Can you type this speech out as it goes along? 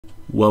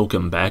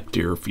Welcome back,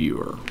 dear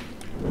viewer.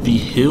 The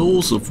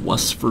hills of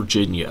West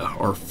Virginia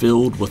are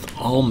filled with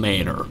all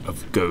manner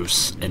of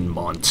ghosts and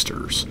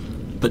monsters.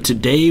 But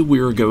today we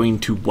are going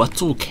to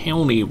Wetzel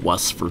County,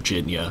 West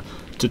Virginia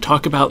to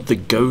talk about the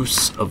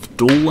ghosts of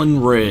Doolin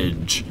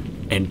Ridge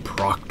and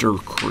Proctor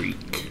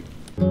Creek.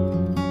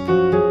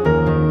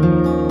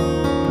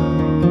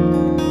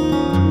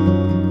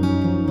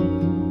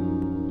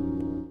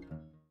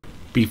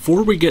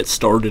 Before we get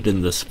started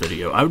in this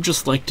video, I would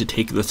just like to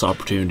take this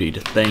opportunity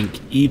to thank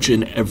each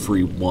and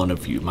every one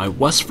of you. My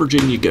West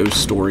Virginia Ghost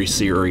Story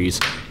series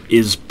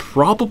is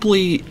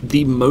probably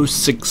the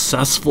most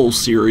successful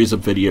series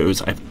of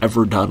videos I've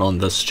ever done on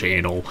this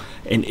channel,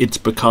 and it's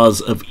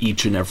because of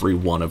each and every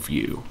one of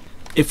you.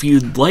 If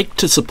you'd like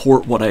to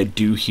support what I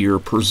do here,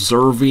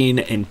 preserving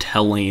and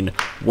telling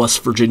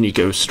West Virginia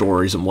ghost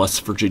stories and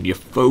West Virginia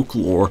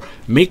folklore,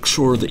 make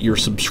sure that you're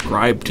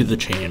subscribed to the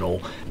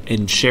channel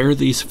and share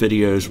these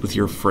videos with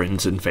your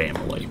friends and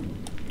family.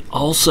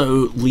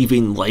 Also,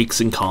 leaving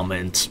likes and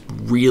comments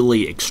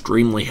really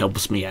extremely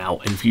helps me out,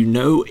 and if you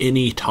know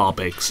any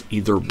topics,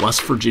 either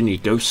West Virginia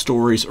ghost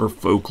stories or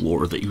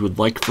folklore, that you would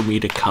like for me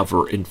to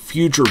cover in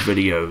future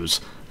videos,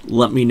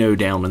 let me know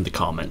down in the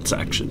comment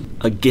section.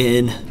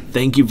 Again,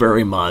 thank you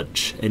very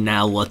much, and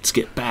now let's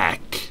get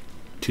back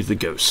to the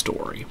ghost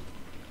story.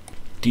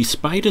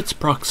 Despite its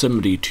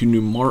proximity to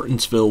New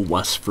Martinsville,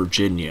 West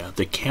Virginia,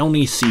 the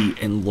county seat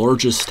and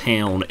largest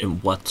town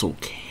in Wetzel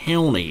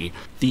County,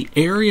 the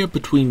area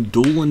between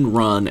Doolin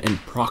Run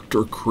and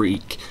Proctor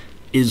Creek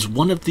is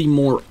one of the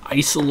more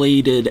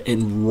isolated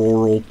and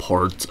rural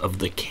parts of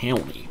the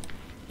county.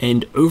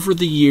 And over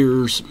the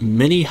years,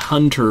 many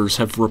hunters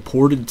have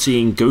reported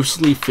seeing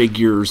ghostly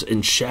figures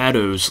and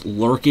shadows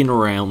lurking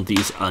around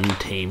these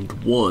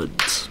untamed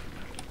woods.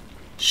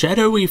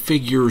 Shadowy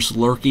figures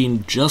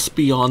lurking just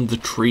beyond the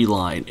tree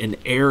line in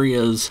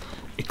areas,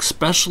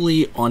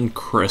 especially on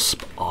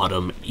crisp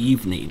autumn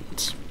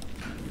evenings.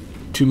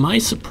 To my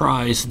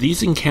surprise,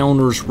 these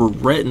encounters were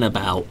written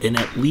about in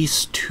at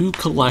least 2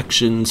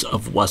 collections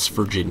of West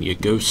Virginia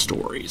ghost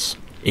stories.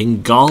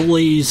 In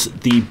Golly's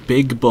The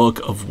Big Book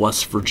of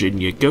West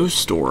Virginia Ghost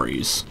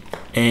Stories,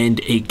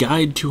 and A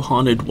Guide to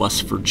Haunted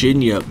West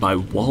Virginia by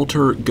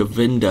Walter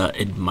Govinda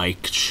and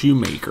Mike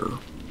Shoemaker.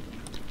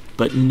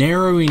 But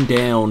narrowing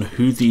down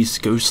who these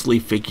ghostly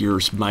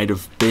figures might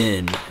have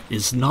been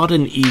is not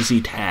an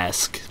easy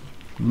task,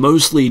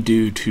 mostly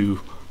due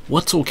to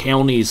Wetzel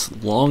County's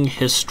long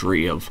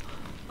history of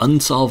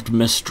unsolved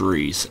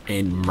mysteries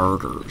and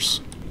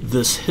murders.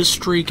 This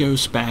history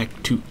goes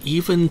back to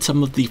even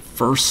some of the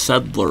first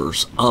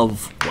settlers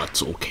of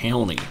Wetzel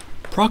County.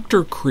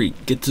 Proctor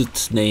Creek gets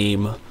its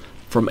name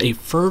from a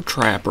fur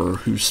trapper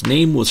whose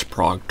name was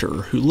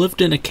Proctor, who lived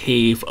in a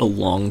cave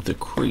along the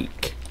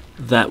creek.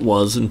 That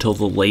was until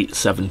the late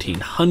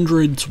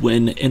 1700s,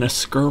 when, in a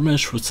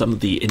skirmish with some of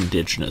the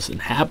indigenous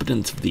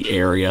inhabitants of the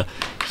area,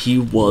 he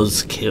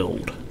was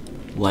killed.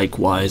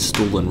 Likewise,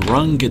 Doolin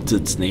Run gets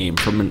its name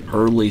from an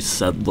early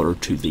settler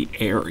to the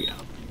area.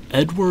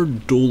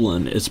 Edward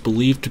Doolin is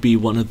believed to be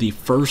one of the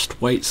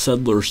first white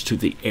settlers to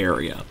the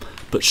area,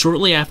 but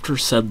shortly after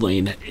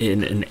settling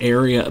in an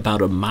area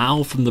about a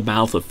mile from the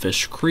mouth of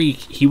Fish Creek,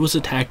 he was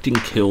attacked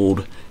and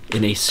killed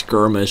in a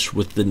skirmish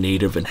with the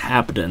native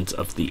inhabitants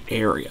of the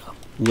area.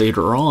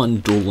 Later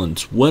on,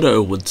 Doolin's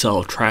widow would sell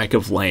a tract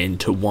of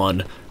land to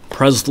one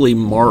Presley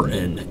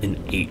Martin in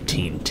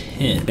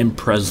 1810, and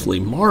Presley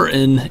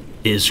Martin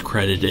is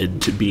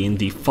credited to being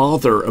the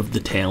father of the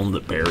town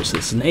that bears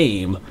his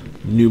name,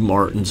 New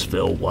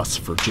Martinsville, West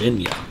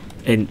Virginia.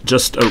 And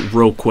just a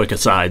real quick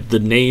aside, the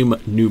name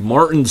New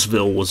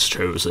Martinsville was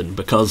chosen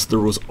because there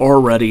was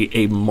already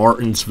a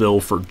Martinsville,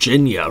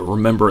 Virginia.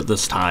 Remember, at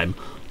this time,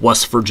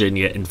 West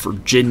Virginia and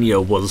Virginia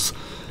was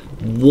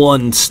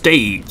one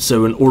state,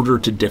 so in order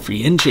to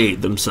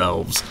differentiate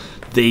themselves,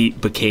 they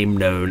became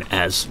known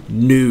as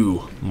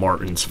New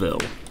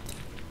Martinsville.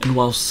 And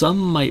while some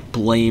might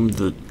blame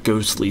the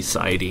ghostly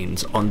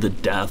sightings on the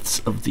deaths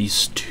of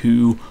these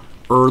 2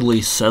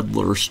 early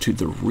settlers to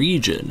the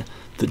region,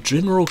 the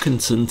general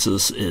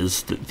consensus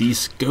is that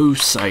these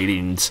ghost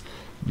sightings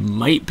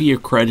might be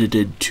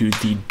accredited to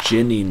the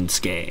Jennings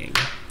Gang.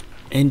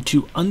 And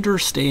to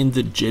understand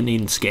the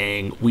Jennings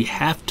Gang, we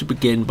have to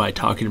begin by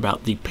talking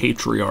about the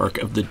patriarch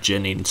of the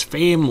Jennings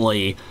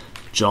family,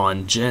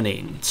 John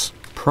Jennings.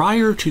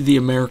 Prior to the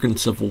American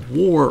Civil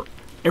War,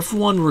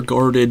 everyone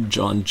regarded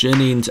John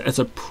Jennings as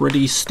a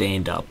pretty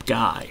stand-up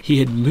guy. He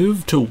had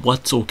moved to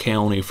Wetzel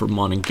County from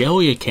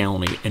Monongalia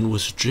County and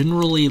was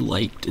generally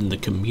liked in the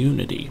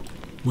community.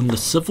 When the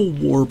Civil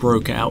War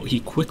broke out,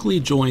 he quickly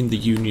joined the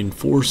Union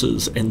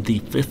forces and the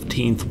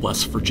 15th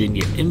West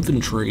Virginia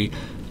Infantry,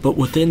 but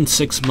within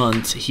 6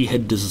 months he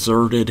had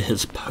deserted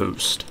his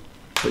post.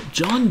 But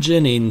John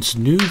Jennings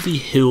knew the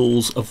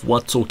hills of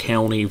Wetzel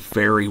County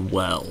very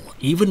well.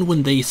 Even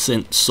when they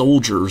sent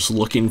soldiers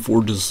looking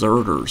for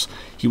deserters,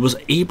 he was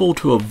able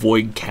to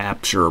avoid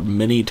capture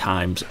many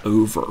times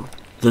over.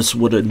 This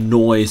would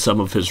annoy some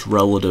of his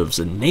relatives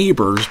and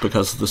neighbors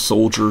because the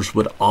soldiers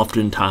would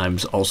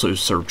oftentimes also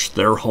search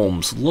their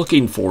homes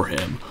looking for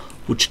him,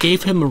 which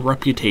gave him a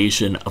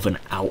reputation of an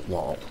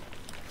outlaw.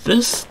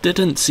 This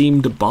didn't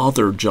seem to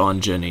bother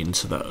John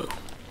Jennings, though,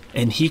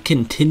 and he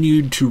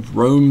continued to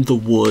roam the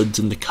woods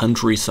and the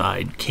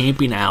countryside,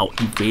 camping out,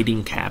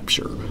 evading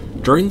capture.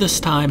 During this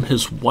time,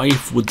 his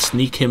wife would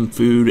sneak him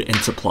food and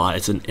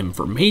supplies and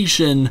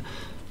information,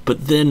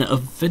 but then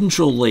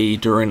eventually,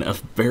 during a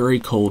very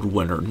cold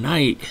winter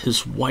night,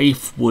 his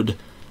wife would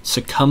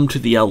succumb to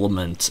the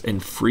elements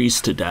and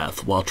freeze to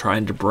death while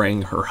trying to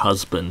bring her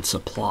husband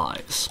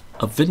supplies.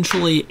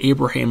 Eventually,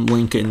 Abraham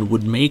Lincoln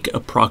would make a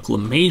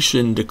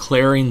proclamation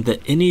declaring that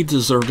any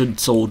deserted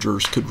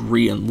soldiers could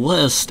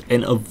re-enlist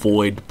and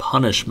avoid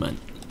punishment.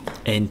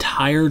 And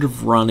tired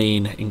of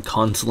running and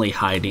constantly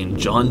hiding,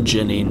 John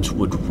Jennings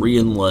would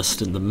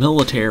re-enlist in the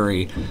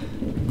military,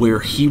 where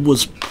he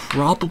was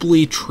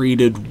probably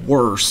treated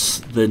worse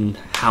than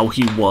how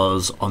he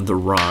was on the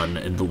run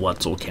in the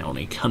Wetzel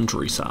County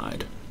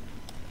countryside.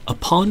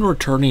 Upon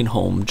returning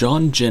home,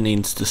 John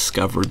Jennings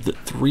discovered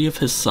that 3 of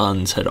his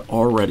sons had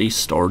already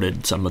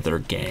started some of their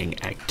gang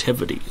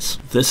activities.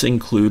 This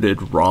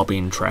included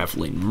robbing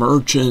traveling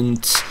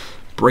merchants,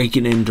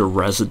 breaking into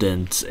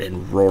residents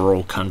in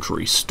rural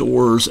country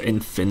stores,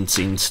 and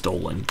fencing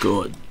stolen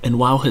goods. And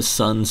while his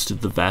sons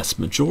did the vast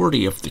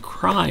majority of the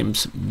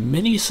crimes,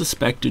 many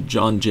suspected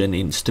John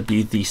Jennings to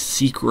be the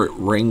secret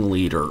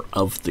ringleader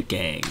of the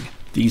gang.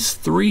 These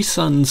 3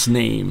 sons'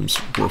 names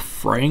were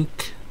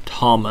Frank,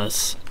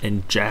 Thomas,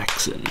 and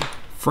Jackson.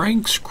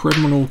 Frank's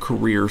criminal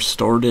career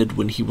started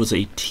when he was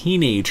a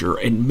teenager,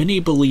 and many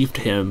believed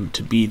him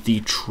to be the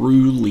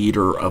true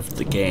leader of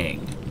the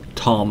gang.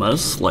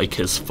 Thomas, like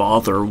his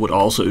father, would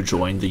also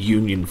join the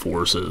Union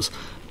forces,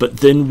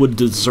 but then would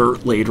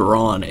desert later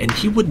on, and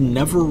he would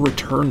never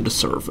return to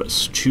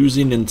service,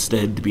 choosing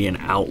instead to be an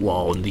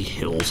outlaw in the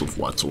hills of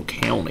Wetzel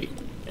County.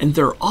 And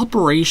their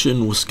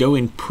operation was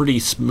going pretty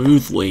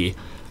smoothly,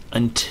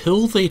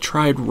 until they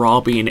tried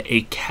robbing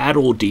a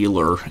cattle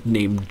dealer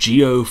named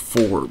Geo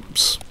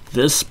Forbes.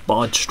 This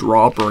botched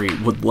robbery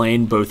would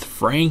land both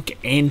Frank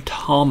and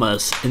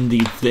Thomas in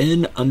the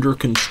then under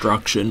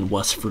construction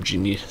West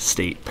Virginia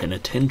State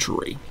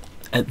Penitentiary.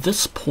 At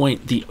this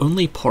point, the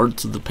only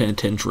parts of the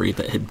penitentiary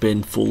that had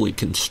been fully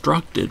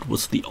constructed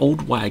was the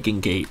old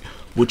wagon gate,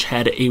 which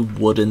had a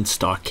wooden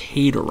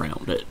stockade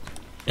around it.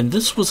 And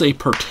this was a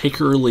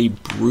particularly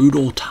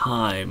brutal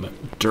time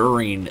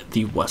during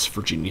the West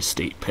Virginia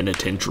State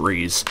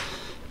Penitentiary's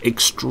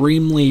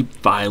extremely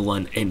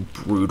violent and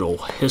brutal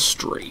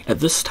history. At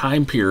this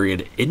time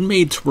period,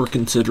 inmates were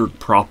considered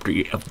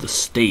property of the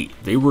state.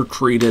 They were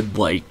treated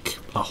like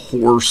a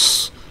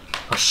horse,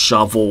 a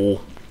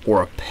shovel,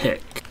 or a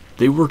pick.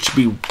 They were to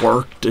be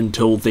worked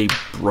until they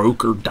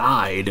broke or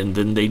died, and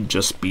then they'd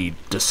just be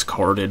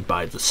discarded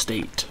by the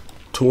state.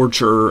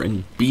 Torture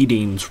and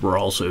beatings were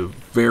also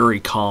very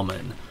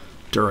common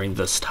during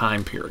this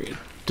time period.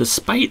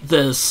 Despite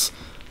this,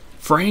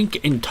 Frank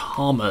and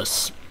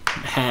Thomas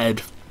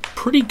had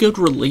pretty good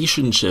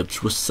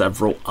relationships with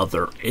several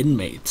other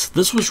inmates.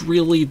 This was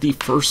really the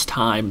first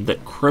time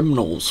that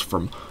criminals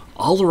from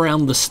all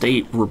around the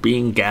state were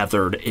being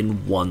gathered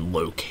in one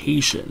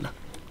location.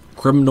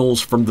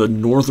 Criminals from the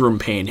northern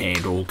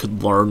panhandle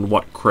could learn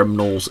what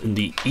criminals in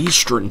the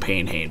eastern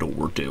panhandle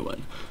were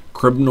doing.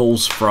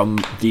 Criminals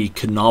from the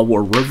Kanawha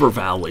River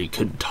Valley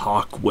could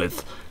talk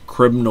with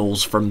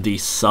criminals from the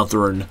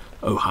southern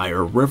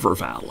Ohio River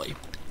Valley.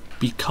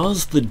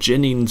 Because the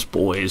Jennings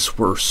boys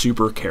were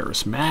super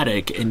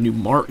charismatic and New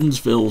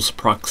Martinsville's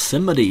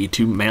proximity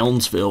to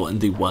Moundsville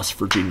and the West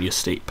Virginia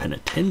State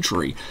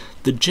Penitentiary,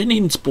 the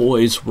Jennings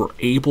boys were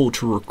able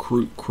to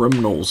recruit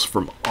criminals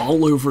from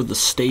all over the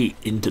state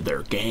into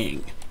their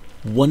gang.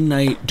 One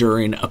night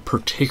during a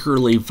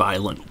particularly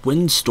violent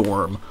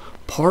windstorm,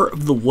 part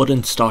of the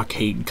wooden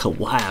stockade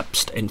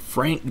collapsed, and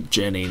Frank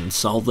Jennings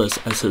saw this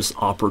as his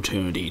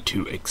opportunity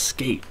to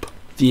escape.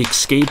 The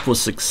escape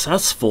was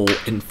successful,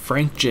 and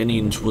Frank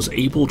Jennings was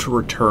able to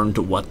return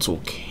to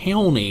Wetzel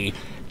County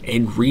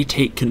and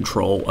retake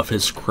control of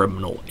his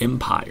criminal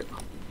empire.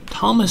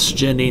 Thomas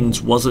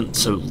Jennings wasn't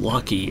so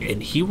lucky,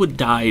 and he would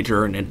die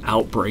during an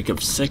outbreak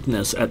of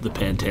sickness at the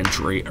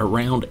penitentiary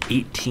around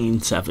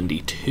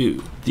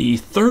 1872. The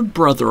third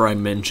brother I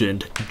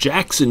mentioned,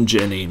 Jackson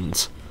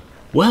Jennings,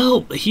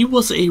 well, he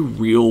was a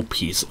real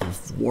piece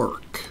of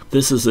work.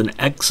 This is an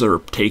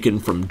excerpt taken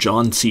from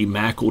John C.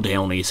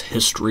 McEldowney's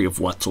History of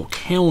Wetzel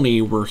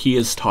County, where he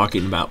is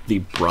talking about the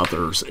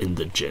brothers in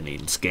the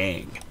Jennings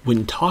Gang.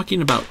 When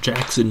talking about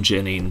Jackson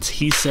Jennings,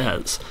 he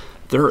says,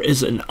 "There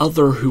is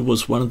another who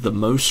was one of the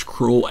most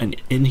cruel and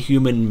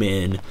inhuman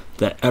men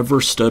that ever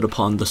stood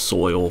upon the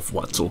soil of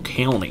Wetzel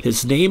County.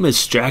 His name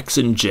is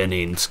Jackson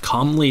Jennings,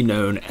 commonly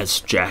known as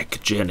Jack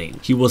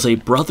Jennings. He was a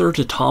brother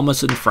to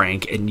Thomas and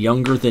Frank and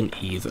younger than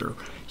either.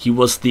 He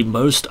was the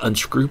most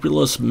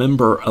unscrupulous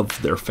member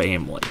of their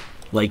family.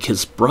 Like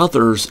his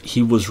brothers,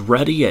 he was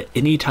ready at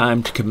any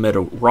time to commit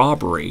a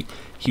robbery.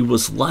 He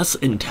was less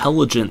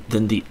intelligent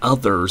than the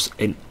others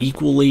and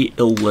equally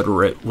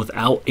illiterate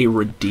without a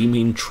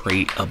redeeming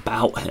trait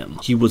about him.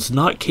 He was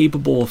not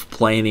capable of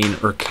planning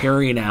or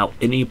carrying out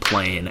any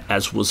plan,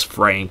 as was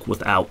Frank,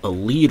 without a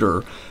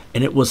leader,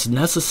 and it was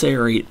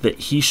necessary that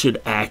he should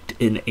act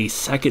in a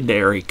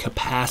secondary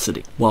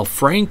capacity. While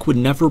Frank would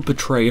never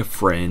betray a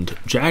friend,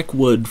 Jack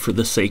would for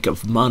the sake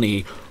of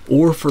money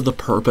or for the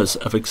purpose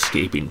of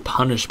escaping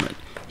punishment.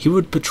 He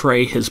would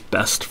betray his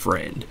best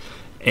friend,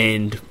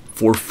 and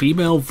for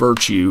female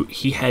virtue,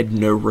 he had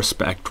no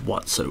respect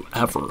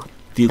whatsoever.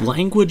 The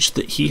language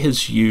that he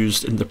has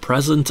used in the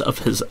presence of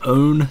his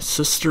own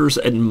sisters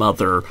and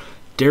mother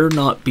dare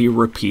not be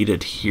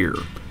repeated here.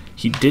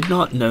 He did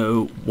not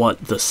know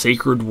what the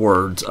sacred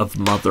words of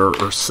mother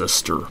or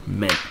sister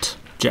meant.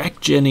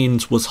 Jack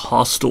Jennings was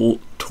hostile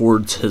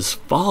towards his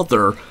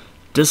father,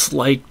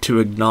 disliked to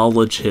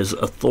acknowledge his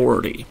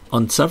authority.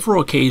 On several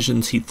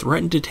occasions, he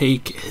threatened to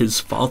take his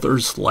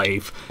father's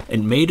life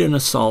and made an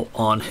assault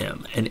on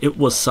him, and it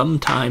was some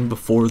time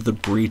before the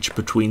breach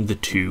between the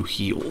two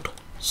healed.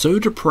 So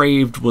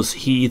depraved was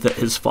he that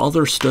his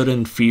father stood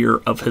in fear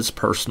of his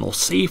personal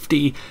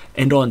safety,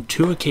 and on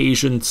 2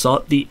 occasions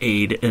sought the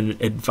aid and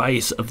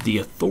advice of the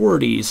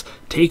authorities,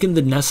 taking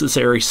the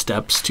necessary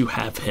steps to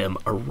have him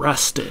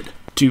arrested.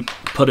 To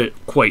put it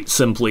quite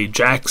simply,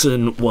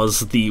 Jackson was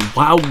the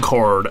wild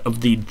card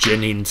of the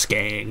Jennings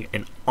Gang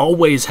and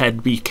always had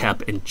to be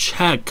kept in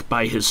check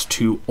by his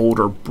 2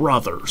 older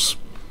brothers.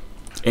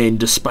 And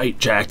despite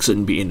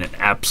Jackson being an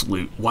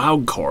absolute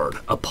wild card,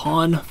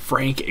 upon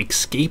Frank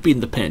escaping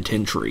the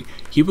penitentiary,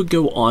 he would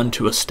go on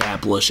to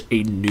establish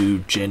a new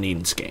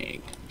Jennings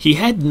Gang. He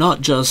had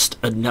not just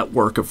a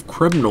network of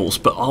criminals,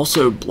 but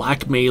also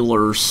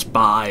blackmailers,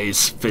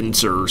 spies,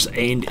 fencers,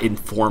 and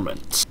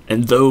informants.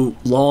 And though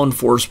law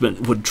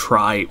enforcement would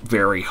try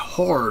very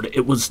hard,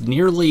 it was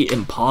nearly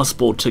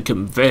impossible to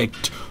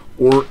convict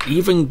or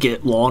even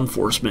get law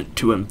enforcement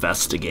to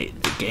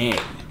investigate the gang.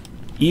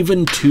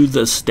 Even to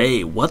this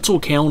day, Wetzel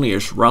County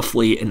is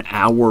roughly an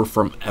hour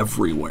from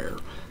everywhere.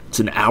 It's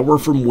an hour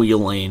from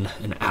Wheeling,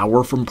 an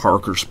hour from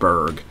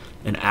Parkersburg,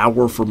 an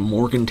hour from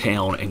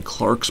Morgantown and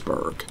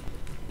Clarksburg.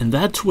 And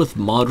that's with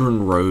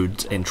modern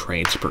roads and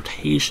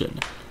transportation.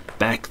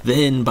 Back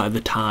then, by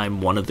the time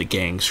one of the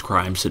gang's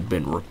crimes had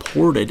been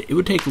reported, it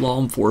would take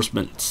law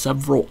enforcement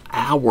several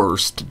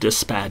hours to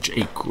dispatch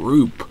a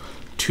group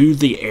to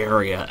the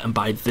area, and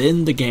by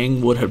then the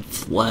gang would have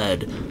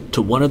fled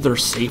to one of their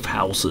safe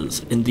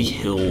houses in the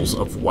hills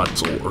of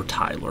Wetzel or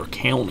Tyler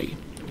County.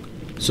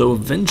 So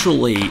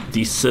eventually,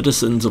 the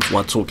citizens of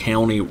Wetzel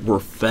County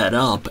were fed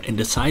up and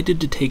decided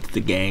to take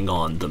the gang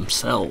on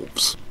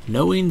themselves.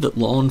 Knowing that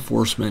law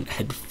enforcement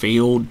had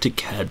failed to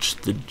catch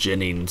the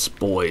Jennings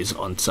boys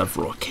on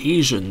several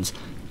occasions,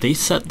 they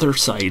set their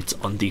sights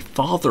on the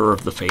father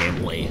of the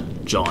family,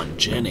 John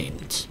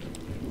Jennings.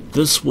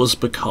 This was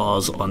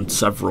because on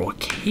several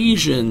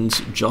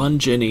occasions, John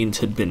Jennings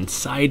had been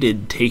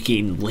sighted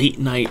taking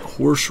late-night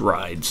horse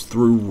rides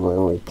through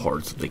rural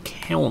parts of the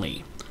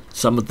county,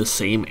 some of the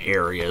same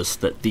areas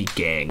that the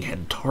gang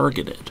had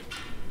targeted.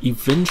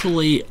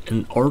 Eventually,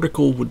 an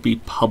article would be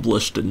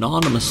published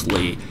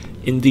anonymously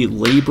in the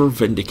Labor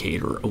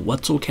Vindicator, a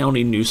Wetzel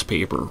County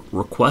newspaper,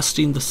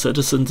 requesting the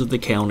citizens of the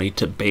county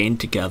to band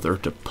together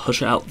to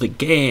push out the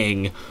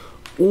gang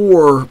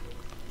or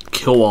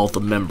kill all the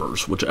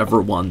members,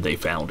 whichever one they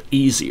found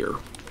easier.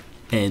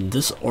 And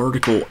this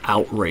article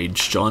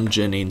outraged John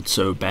Jennings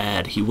so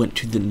bad he went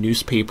to the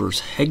newspaper's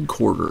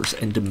headquarters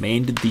and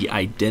demanded the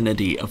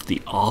identity of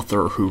the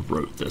author who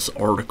wrote this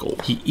article.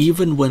 He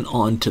even went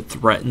on to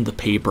threaten the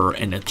paper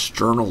and its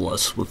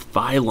journalists with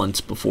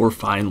violence before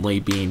finally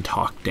being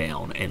talked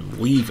down and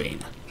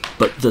leaving.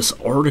 But this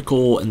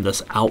article and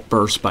this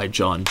outburst by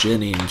John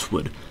Jennings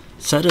would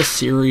set a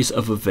series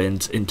of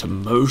events into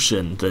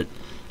motion that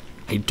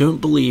I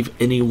don't believe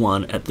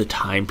anyone at the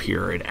time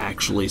period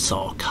actually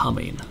saw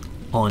coming.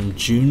 On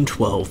June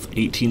 12,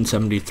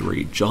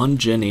 1873, John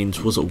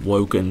Jennings was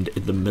awoken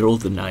in the middle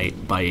of the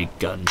night by a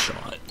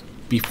gunshot.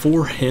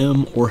 Before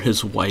him or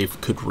his wife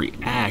could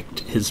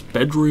react, his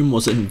bedroom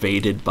was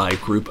invaded by a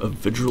group of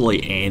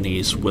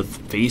vigilantes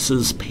with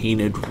faces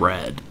painted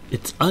red.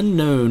 It's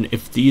unknown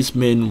if these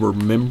men were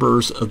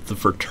members of the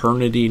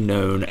fraternity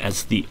known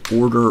as the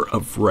Order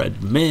of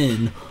Red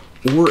Men,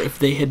 or if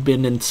they had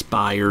been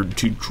inspired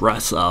to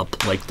dress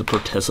up like the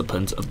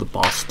participants of the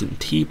Boston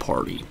Tea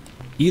Party.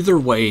 Either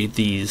way,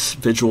 these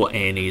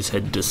vigilantes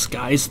had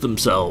disguised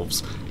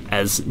themselves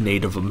as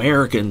Native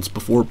Americans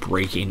before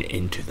breaking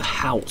into the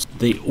house.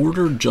 They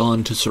ordered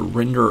John to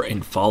surrender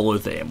and follow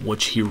them,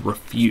 which he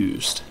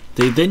refused.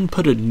 They then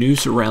put a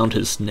noose around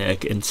his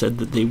neck and said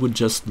that they would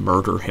just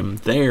murder him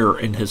there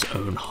in his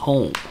own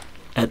home.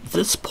 At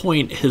this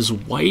point, his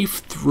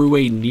wife threw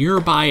a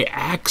nearby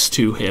axe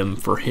to him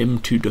for him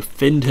to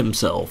defend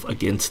himself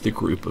against the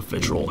group of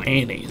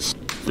vigilantes.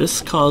 This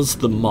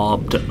caused the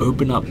mob to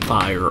open up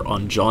fire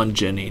on John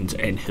Jennings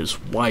and his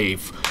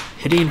wife,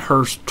 hitting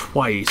her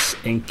twice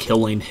and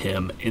killing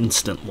him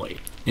instantly.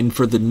 And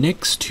for the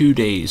next 2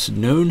 days,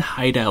 known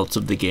hideouts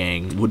of the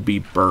gang would be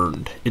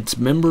burned. Its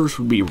members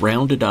would be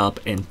rounded up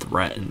and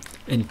threatened.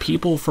 And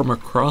people from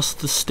across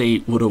the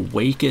state would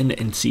awaken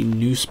and see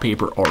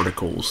newspaper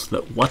articles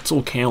that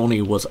Wetzel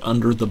County was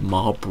under the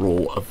mob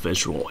rule of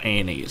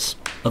vigilantes.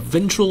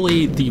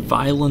 Eventually, the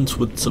violence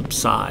would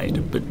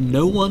subside, but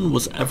no one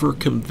was ever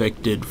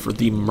convicted for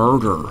the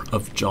murder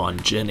of John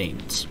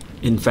Jennings.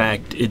 In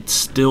fact, it's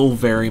still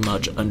very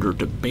much under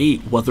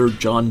debate whether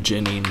John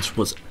Jennings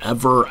was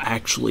ever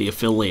actually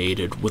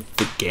affiliated with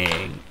the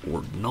gang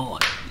or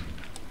not.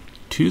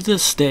 To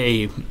this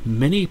day,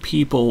 many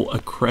people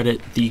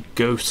accredit the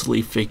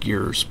ghostly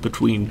figures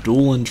between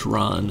Doolin's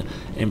Run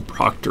and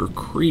Proctor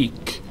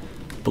Creek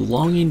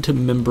belonging to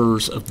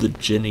members of the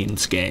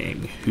Jennings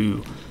Gang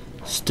who,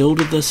 still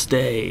to this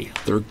day,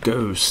 their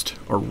ghosts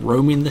are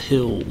roaming the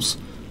hills,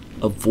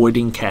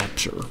 avoiding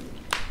capture.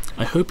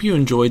 I hope you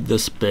enjoyed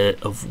this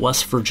bit of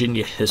West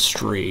Virginia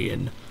history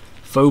and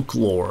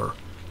folklore.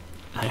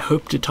 I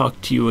hope to talk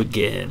to you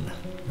again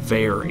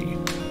very,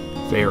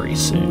 very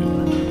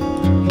soon.